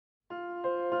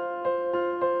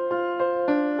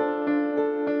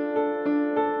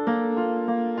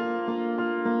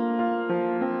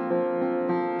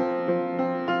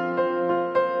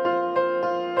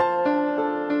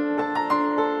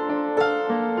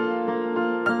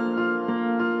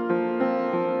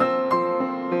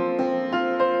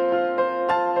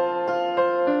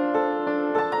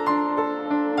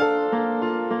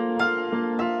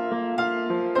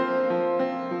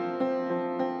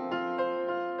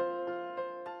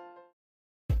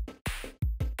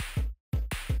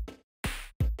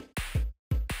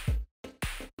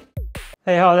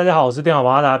嘿、Hello， 大家好，我是电脑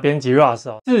马达编辑 Russ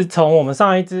哦。自从我们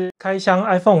上一支开箱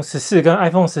iPhone 14跟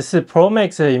iPhone 14 Pro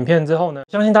Max 的影片之后呢，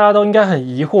相信大家都应该很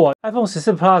疑惑 ，iPhone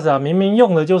 14 Plus 啊，明明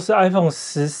用的就是 iPhone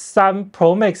 13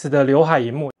 Pro Max 的刘海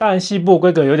萤幕，当然细部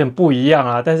规格有点不一样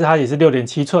啊，但是它也是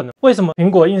6.7寸的，为什么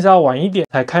苹果硬是要晚一点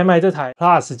才开卖这台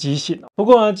Plus 机型呢？不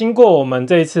过呢，经过我们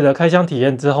这一次的开箱体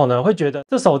验之后呢，会觉得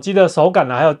这手机的手感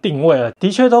还有定位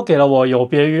的确都给了我有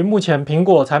别于目前苹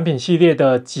果产品系列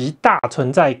的极大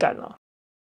存在感啊。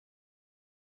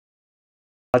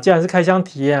既然是开箱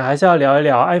体验，还是要聊一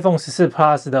聊 iPhone 14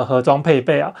 Plus 的盒装配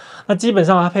备啊。那基本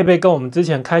上它配备跟我们之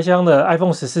前开箱的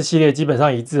iPhone 14系列基本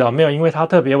上一致啊，没有因为它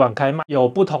特别晚开卖有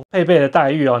不同配备的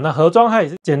待遇哦。那盒装它也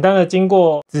是简单的经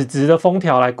过纸质的封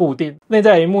条来固定，内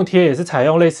在萤幕贴也是采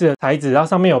用类似的材质，然后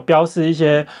上面有标示一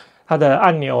些它的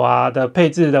按钮啊的配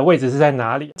置的位置是在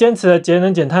哪里，坚持了节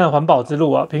能减碳的环保之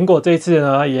路啊。苹果这一次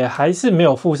呢也还是没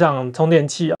有附上充电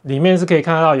器啊，里面是可以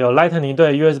看到有 Lightning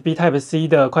对 USB Type-C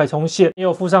的快充线，也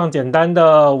有附上简单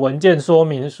的文件说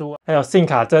明书，还有 SIM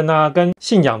卡针啊跟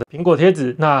信仰的苹果贴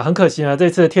纸。那很可惜呢，这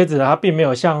次的贴纸呢它并没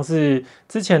有像是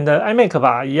之前的 iMac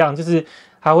吧一样，就是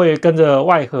它会跟着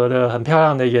外盒的很漂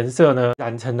亮的颜色呢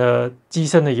染成了机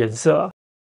身的颜色啊。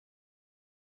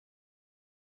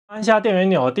按下电源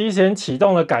钮，第一时间启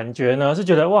动的感觉呢，是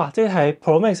觉得哇，这台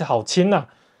Pro Max 好轻啊！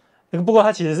不过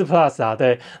它其实是 Plus 啊，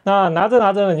对。那拿着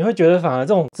拿着呢，你会觉得反而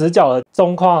这种直角的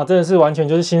中框啊，真的是完全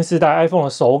就是新世代 iPhone 的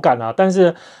手感啊。但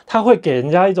是它会给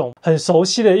人家一种很熟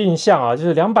悉的印象啊，就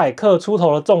是200克出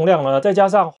头的重量呢，再加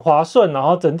上滑顺，然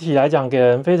后整体来讲给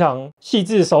人非常细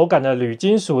致手感的铝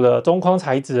金属的中框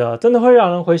材质啊，真的会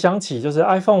让人回想起就是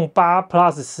iPhone 8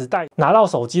 Plus 时代拿到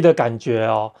手机的感觉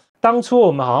哦。当初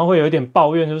我们好像会有一点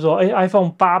抱怨，就是说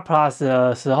，iPhone 8 Plus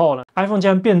的时候呢 ，iPhone 竟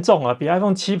然变重了，比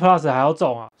iPhone 7 Plus 还要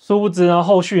重啊！殊不知呢，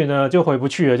后续呢就回不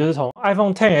去了，就是从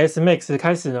iPhone XS Max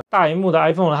开始呢，大萤幕的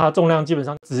iPhone 呢，它的重量基本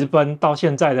上直奔到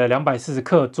现在的240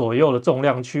克左右的重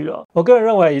量去了。我个人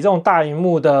认为，以这种大萤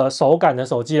幕的手感的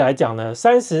手机来讲呢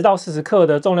，30到40克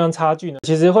的重量差距呢，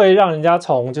其实会让人家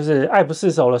从就是爱不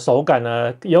释手的手感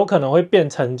呢，有可能会变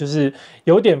成就是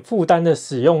有点负担的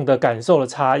使用的感受的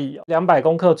差异200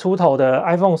公克出头的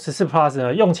iPhone 14 Plus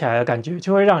呢，用起来的感觉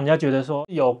就会让人家觉得说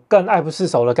有更爱不释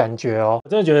手的感觉哦。我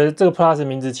真的觉得这个 Plus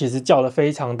名字其实叫的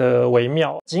非常的微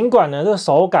妙，尽管呢这个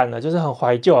手感呢就是很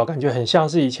怀旧啊，感觉很像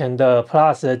是以前的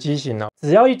Plus 的机型呢。只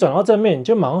要一转到正面，你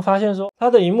就马上发现说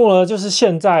它的萤幕呢就是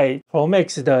现在 Pro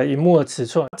Max 的萤幕的尺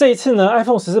寸。这一次呢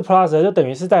iPhone 14 Plus 就等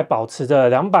于是在保持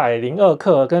着202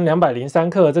克跟203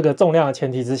克这个重量的前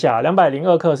提之下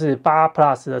，202克是8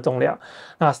 Plus 的重量，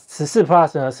那14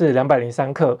 Plus 呢是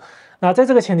203克。那在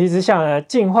这个前提之下呢，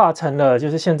进化成了就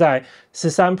是现在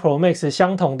13 Pro Max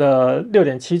相同的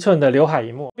6.7寸的刘海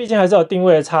萤幕，毕竟还是有定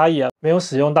位的差异啊，没有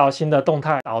使用到新的动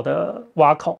态岛的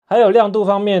挖孔，还有亮度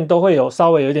方面都会有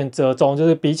稍微有点折中，就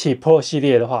是比起 Pro 系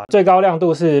列的话，最高亮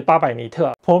度是800尼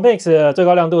特 ，Pro Max 的最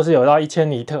高亮度是有到1000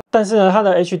尼特，但是呢，它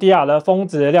的 HDR 的峰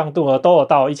值的亮度呢都有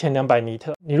到1200尼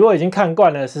特。你如果已经看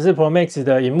惯了14 Pro Max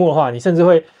的萤幕的话，你甚至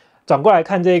会转过来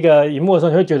看这个萤幕的时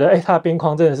候，你会觉得，它的边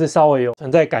框真的是稍微有存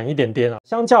在感一点点啊。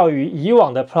相较于以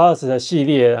往的 Plus 的系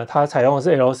列呢，它采用的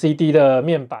是 LCD 的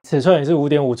面板，尺寸也是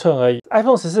5.5寸而已。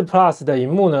iPhone 14 Plus 的萤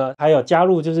幕呢，还有加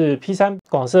入就是 P3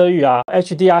 广色域啊、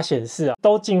HDR 显示啊，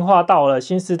都进化到了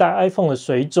新世代 iPhone 的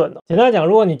水准。简单来讲，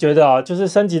如果你觉得啊，就是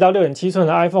升级到6.7寸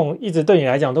的 iPhone 一直对你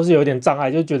来讲都是有点障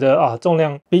碍，就觉得啊重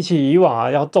量比起以往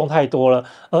啊要重太多了，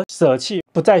而舍弃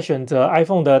不再选择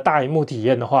iPhone 的大萤幕体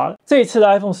验的话，这一次的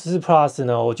iPhone 14 Plus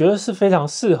呢，我觉得是非常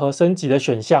适合升级的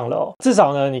选项了哦。至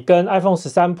少呢，你跟 iPhone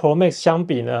 13 Pro Max 相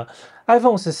比呢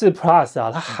，iPhone 14 Plus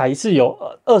啊，它还是有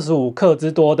25克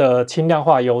之多的轻量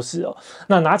化优势哦。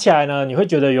那拿起来呢，你会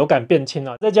觉得有感变轻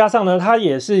啊。再加上呢，它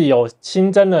也是有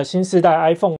新增了新世代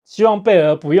iPhone 希望备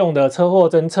而不用的车祸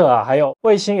侦测啊，还有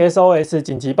卫星 SOS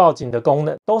紧急报警的功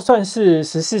能，都算是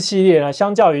14系列呢，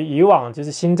相较于以往就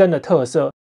是新增的特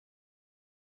色。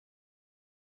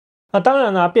那当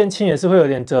然啦，变轻也是会有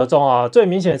点折中啊。最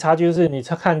明显的差距就是你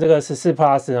看这个14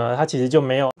 Plus 呢，它其实就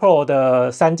没有 Pro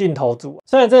的3镜头组。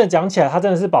虽然真的讲起来，它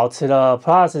真的是保持了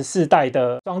Plus 4代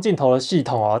的双镜头的系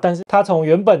统哦，但是它从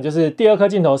原本就是第2颗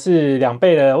镜头是2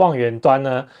倍的望远端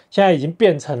呢，现在已经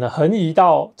变成了横移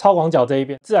到超广角这一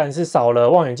边，自然是少了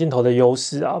望远镜头的优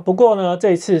势啊。不过呢，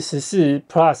这一次14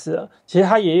 Plus 其实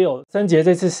它也有升级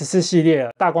这次14系列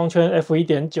大光圈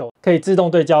f1.9 可以自动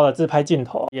对焦的自拍镜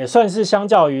头，也算是相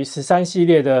较于13系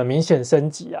列的明显升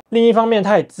级啊。另一方面，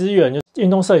它也支援就运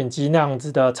动摄影机那样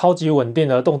子的超级稳定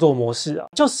的动作模式啊。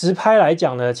就实拍来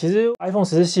讲呢，其实 iPhone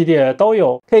 14系列都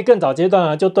有可以更早阶段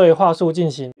呢就对画素进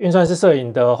行运算式摄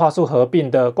影的画素合并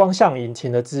的光像引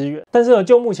擎的支援。但是呢，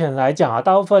就目前来讲啊，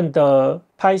大部分的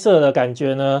拍摄的感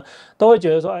觉呢，都会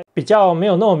觉得说，比较没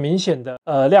有那么明显的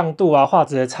亮度啊、画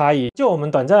质的差异。就我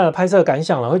们短暂的拍摄感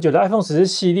想呢，会觉得 iPhone 14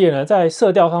系列呢，在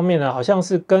色调方面呢，好像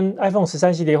是跟 iPhone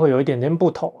 13系列会有一点点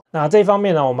不同。那这一方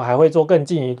面呢，我们还会做更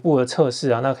进一步的测试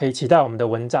啊，那可以期待我们的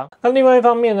文章。那另外一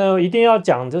方面呢，一定要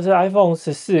讲就是 iPhone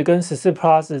 14跟14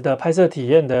 Plus 的拍摄体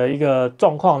验的一个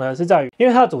状况呢，是在于，因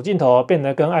为它的主镜头变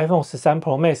得跟 iPhone 13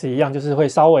 Pro Max 一样，就是会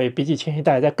稍微比起前一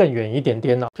代再更远一点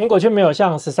点了。苹果却没有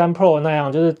像13 Pro 那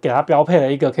样，就是给它标配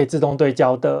了一个可以自动对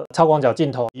焦的超广角镜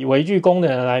头，以微距功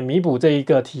能来弥补这一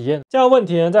个体验。这样的问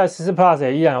题呢，在14 Plus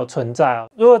也依然有存在啊。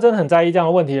如果真的很在意这样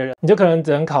的问题的人，你就可能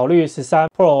只能考虑13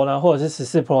 Pro 呢，或者是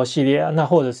14 Pro 系列啊，那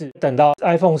或者是等到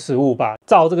iPhone 15吧。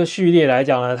照这个序列来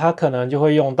讲呢，它可能就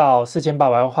会用到4800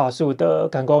万画素的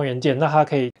感光元件，那它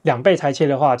可以2倍裁切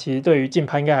的话，其实对于近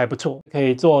拍应该还不错。可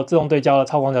以做自动对焦的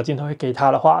超广角镜头会给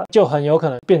它的话，就很有可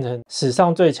能变成史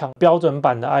上最强标准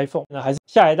版的 iPhone。那还是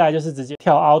下一代就是直接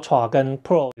跳 Ultra 跟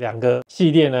Pro 2个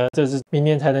系列呢，这是明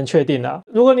年才能确定的。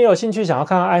如果你有兴趣想要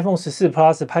看 iPhone 14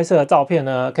 Plus 拍摄的照片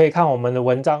呢，可以看我们的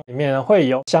文章里面会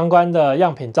有相关的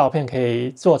样品照片可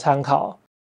以做参考。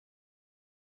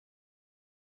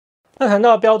那谈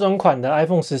到标准款的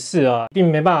iPhone 14啊，并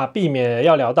没办法避免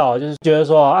要聊到，就是觉得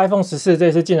说 iPhone 14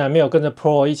这次竟然没有跟着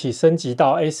Pro 一起升级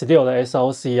到 A16 的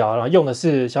SoC 啊，然后用的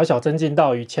是小小增进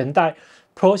到与前代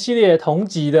Pro 系列同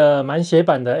级的满血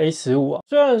版的 A15 啊。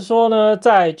虽然说呢，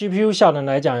在 GPU 效能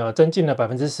来讲有增进了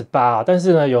 18%啊，但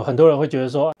是呢，有很多人会觉得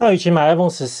说，那与其买 iPhone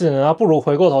 14呢，那不如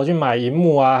回过头去买萤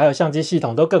幕啊，还有相机系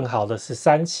统都更好的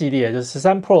13系列，就是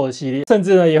13 Pro 的系列，甚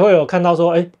至呢也会有看到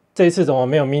说，这一次怎么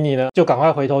没有 mini 呢？就赶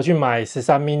快回头去买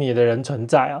13 mini 的人存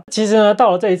在啊！其实呢，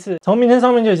到了这一次，从名称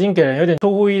上面就已经给人有点出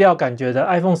乎意料感觉的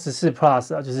iPhone 14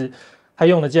 Plus 啊，就是它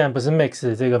用的竟然不是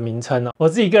Max 这个名称啊。我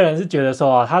自己个人是觉得说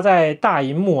啊，它在大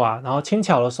萤幕啊，然后轻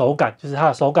巧的手感，就是它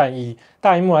的手感以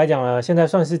大萤幕来讲呢，现在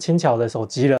算是轻巧的手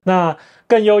机了。那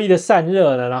更优异的散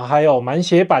热呢，然后还有满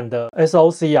血版的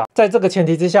SoC 啊，在这个前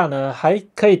提之下呢，还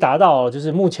可以达到就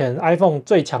是目前 iPhone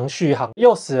最强续航，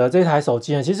又使得这台手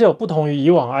机呢，其实有不同于以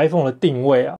往 iPhone 的定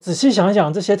位啊。仔细想一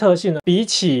想，这些特性呢，比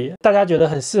起大家觉得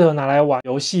很适合拿来玩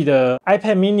游戏的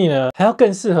iPad mini 呢，还要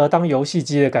更适合当游戏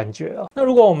机的感觉啊。那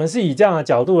如果我们是以这样的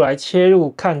角度来切入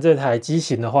看这台机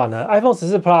型的话呢 ，iPhone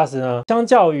 14 Plus 呢，相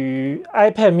较于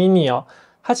iPad mini 哦，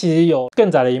它其实有更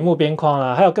窄的萤幕边框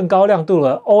啊，还有更高亮度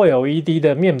的 OLED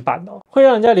的面板哦，会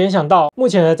让人家联想到目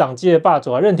前的掌机的霸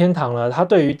主啊，任天堂呢，它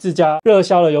对于自家热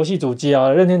销的游戏主机啊，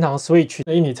任天堂 Switch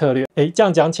的硬体策略，这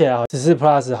样讲起来啊，14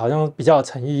 Plus 好像比较有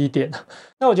诚意一点。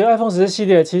那我觉得 iPhone 14系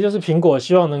列其实就是苹果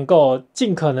希望能够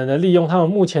尽可能的利用他们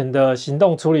目前的行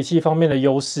动处理器方面的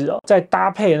优势哦，再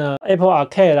搭配呢 Apple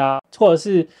Arcade 啦，或者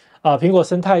是苹果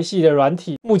生态系的软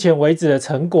体，目前为止的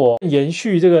成果延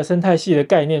续这个生态系的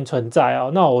概念存在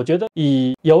啊。那我觉得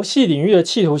以游戏领域的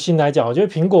企图心来讲，我觉得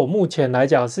苹果目前来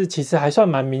讲是其实还算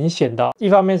蛮明显的。一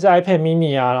方面是 iPad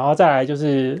mini 啊，然后再来就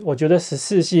是我觉得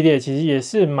14系列其实也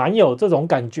是蛮有这种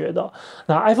感觉的。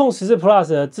那 iPhone 14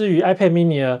 Plus 呢，至于 iPad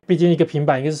mini 呢，毕竟一个平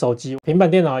板一个是手机，平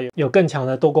板电脑有更强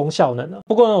的多功效能了。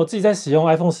不过呢，我自己在使用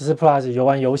iPhone 14 Plus 游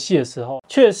玩游戏的时候，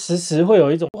确实会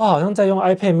有一种哇，好像在用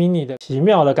iPad mini 的奇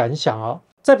妙的感想哦。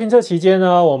在评测期间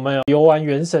呢，我们有游玩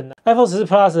原神 iPhone 14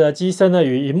 Plus 的机身呢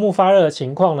与萤幕发热的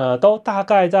情况呢，都大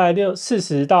概在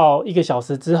40到1个小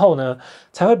时之后呢，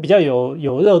才会比较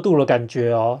有热度的感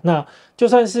觉哦。那就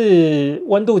算是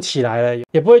温度起来了，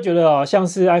也不会觉得像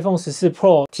是 iPhone 14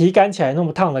 Pro 体感起来那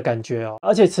么烫的感觉哦。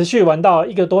而且持续玩到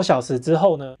1个多小时之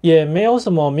后呢，也没有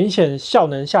什么明显效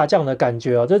能下降的感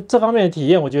觉哦。这方面的体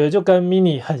验，我觉得就跟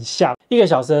mini 很像。1个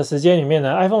小时的时间里面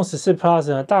呢 ，iPhone 14 Plus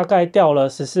呢大概掉了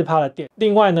14%的电。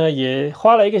另外呢，也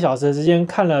花了1个小时的时间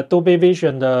看了 Dolby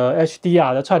Vision 的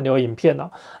HDR 的串流影片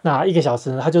哦。那1个小时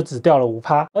呢，它就只掉了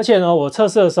5%。而且呢，我测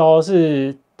试的时候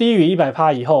是低于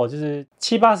100%以后，就是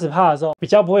70-80%的时候，比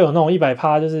较不会有那种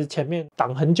100%就是前面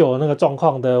挡很久的那个状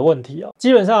况的问题哦。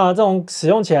基本上这种使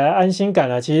用起来安心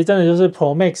感其实真的就是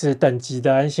Pro Max 等级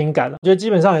的安心感了。我觉得基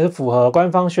本上也是符合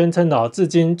官方宣称的至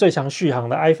今最强续航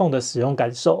的 iPhone 的使用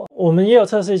感受。我们也有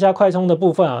测试一下快充的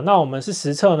部分啊，那我们是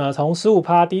实测呢，从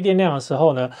15%低电量的时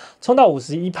候呢，充到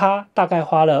51%，大概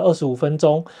花了25分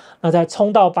钟。那再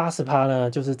充到80%呢，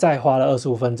就是再花了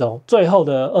25分钟。最后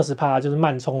的20%就是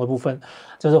慢充的部分，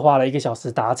就是花了1个小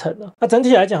时达成了。那整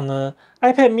体来讲呢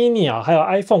 ，iPad mini 还有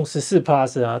iPhone 14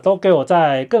 Plus 啊，都给我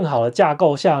在更好的架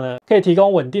构下呢，可以提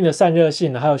供稳定的散热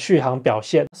性，还有续航表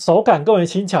现，手感更为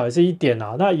轻巧也是一点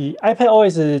啊。那以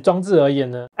iPadOS 装置而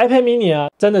言呢 ，iPad mini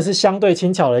真的是相对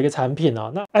轻巧的一个产品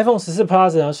啊。那 iPhone 14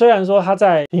 Plus 呢，虽然说它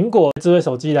在苹果智慧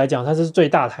手机来讲，它是最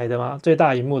大台的嘛，最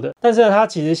大萤幕的，但是呢，它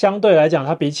其实相对来讲，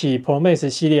它比起 Pro Max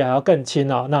系列还要更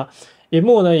轻啊。那萤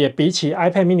幕呢也比起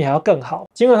iPad mini 还要更好。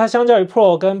尽管它相较于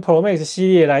Pro 跟 Pro Max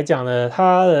系列来讲呢，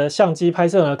它的相机拍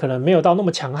摄呢可能没有到那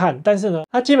么强悍，但是呢，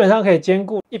它基本上可以兼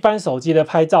顾一般手机的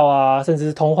拍照啊，甚至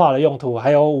是通话的用途，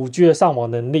还有5G 的上网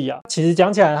能力啊。其实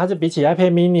讲起来，它是比起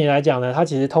iPad mini 来讲呢，它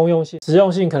其实通用性、实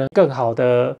用性可能更好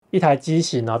的一台机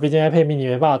型啊。毕竟 iPad mini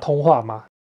没办法通话嘛。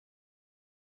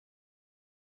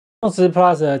iPhone 10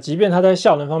 Plus 即便它在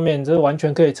效能方面，就是完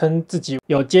全可以称自己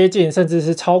有接近甚至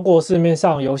是超过市面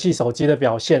上游戏手机的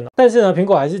表现，但是呢，苹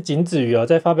果还是仅止于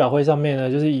在发表会上面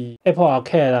呢，就是以 Apple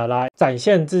Arcade 来展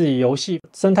现自己游戏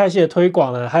生态系的推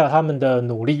广呢，还有他们的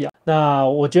努力啊。那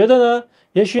我觉得呢，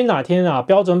也许哪天啊，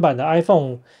标准版的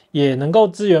iPhone 也能够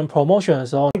支援 Promotion 的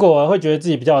时候，苹果会觉得自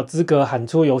己比较有资格喊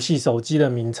出游戏手机的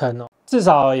名称哦。至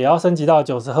少也要升级到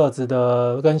90赫兹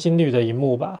的更新率的萤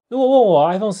幕吧。如果问我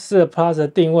iPhone 14 Plus 的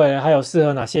定位还有适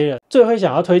合哪些人，最会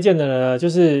想要推荐的呢，就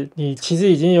是你其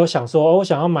实已经有想说，我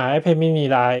想要买 iPad mini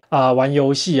来玩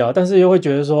游戏啊，但是又会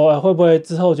觉得说，会不会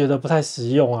之后觉得不太实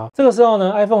用啊？这个时候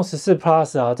呢 ，iPhone 14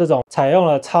 Plus 啊这种采用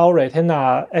了超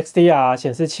Retina XDR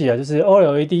显示器啊，就是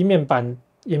OLED 面板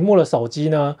萤幕的手机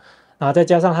呢。然后再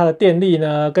加上它的电力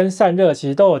呢，跟散热其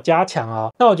实都有加强啊。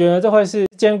那我觉得这会是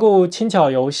兼顾轻巧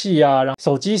游戏啊，然后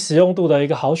手机实用度的一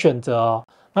个好选择哦。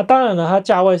那当然呢，它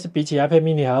价位是比起 iPad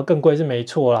mini 还要更贵是没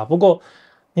错啦。不过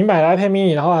你买了 iPad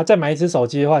mini 的话，再买一只手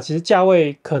机的话，其实价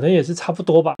位可能也是差不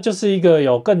多吧，就是一个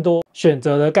有更多选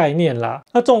择的概念啦。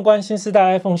那纵观新世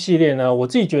代 iPhone 系列呢，我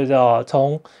自己觉得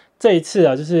从这一次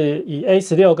啊，就是以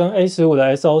A16跟 A15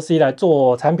的 SoC 来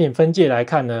做产品分界来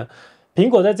看呢。苹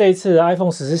果在这一次的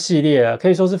iPhone 14系列可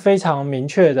以说是非常明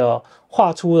确的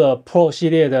画出了 Pro 系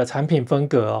列的产品风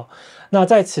格哦。那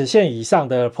在此线以上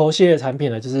的 Pro 系列产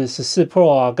品呢，就是14 Pro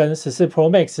啊跟14 Pro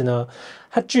Max 呢，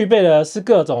它具备的是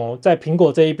各种在苹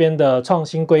果这一边的创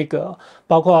新规格，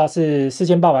包括是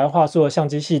4800万画素的相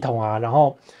机系统啊，然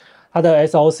后它的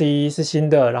SoC 是新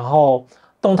的，然后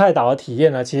动态岛的体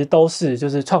验呢，其实都是就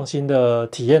是创新的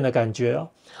体验的感觉哦。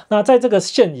那在这个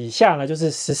线以下呢，就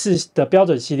是14的标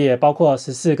准系列，包括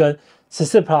14跟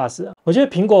14 Plus。我觉得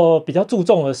苹果比较注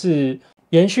重的是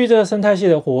延续这个生态系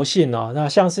的活性哦。那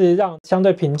像是让相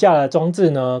对平价的装置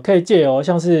呢，可以借由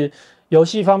像是游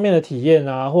戏方面的体验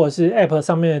啊，或者是 App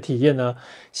上面的体验呢，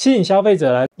吸引消费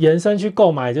者来延伸去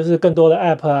购买，就是更多的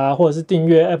App 啊，或者是订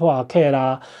阅 Apple Arcade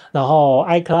啦，然后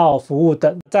iCloud 服务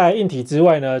等，在硬体之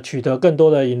外呢，取得更多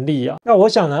的盈利啊。那我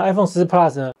想呢 ，iPhone 14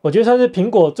 Plus 呢，我觉得算是苹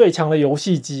果最强的游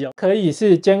戏机哦，可以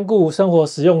是兼顾生活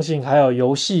实用性还有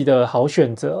游戏的好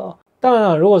选择哦。当然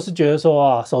了，如果是觉得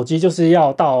说手机就是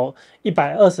要到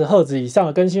120赫兹以上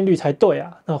的更新率才对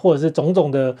啊，那或者是种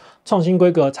种的创新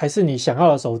规格才是你想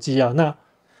要的手机啊，那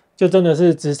就真的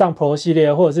是直上 Pro 系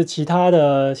列或者是其他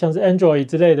的像是 Android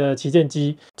之类的旗舰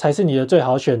机才是你的最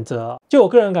好选择啊。就我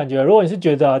个人感觉，如果你是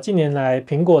觉得近年来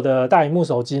苹果的大萤幕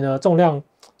手机呢重量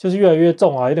就是越来越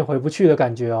重啊，有点回不去的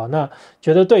感觉啊，那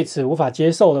觉得对此无法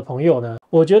接受的朋友呢，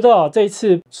我觉得这一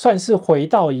次算是回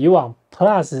到以往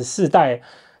Plus 世代。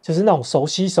就是那种熟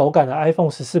悉手感的 iPhone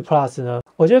 14 Plus 呢，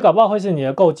我觉得搞不好会是你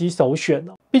的购机首选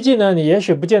哦。毕竟呢，你也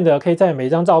许不见得可以在每一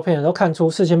张照片都看出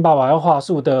4800万画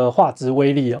素的画质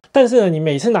威力哦。但是呢，你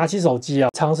每次拿起手机啊，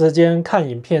长时间看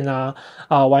影片啊，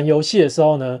玩游戏的时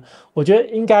候呢，我觉得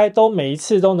应该都每一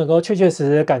次都能够确确实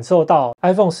实的感受到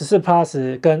iPhone 14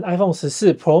 Plus 跟 iPhone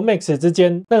 14 Pro Max 之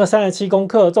间那个37公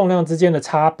克重量之间的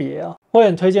差别啊。我也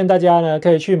很推荐大家呢，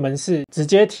可以去门市直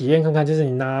接体验看看，就是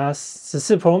你拿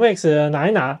14 Pro Max 拿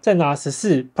一拿，再拿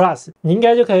14 Plus， 你应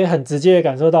该就可以很直接的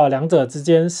感受到两者之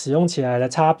间使用起来的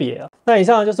差别了。那以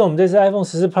上就是我们这次 iPhone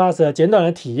 14 Plus 的简短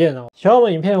的体验哦。喜欢我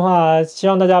们影片的话，希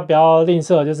望大家不要吝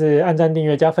啬，就是按赞、订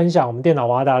阅、加分享我们电脑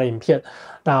瓦达的影片。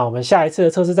那我们下一次的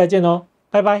测试再见喽，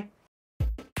拜拜。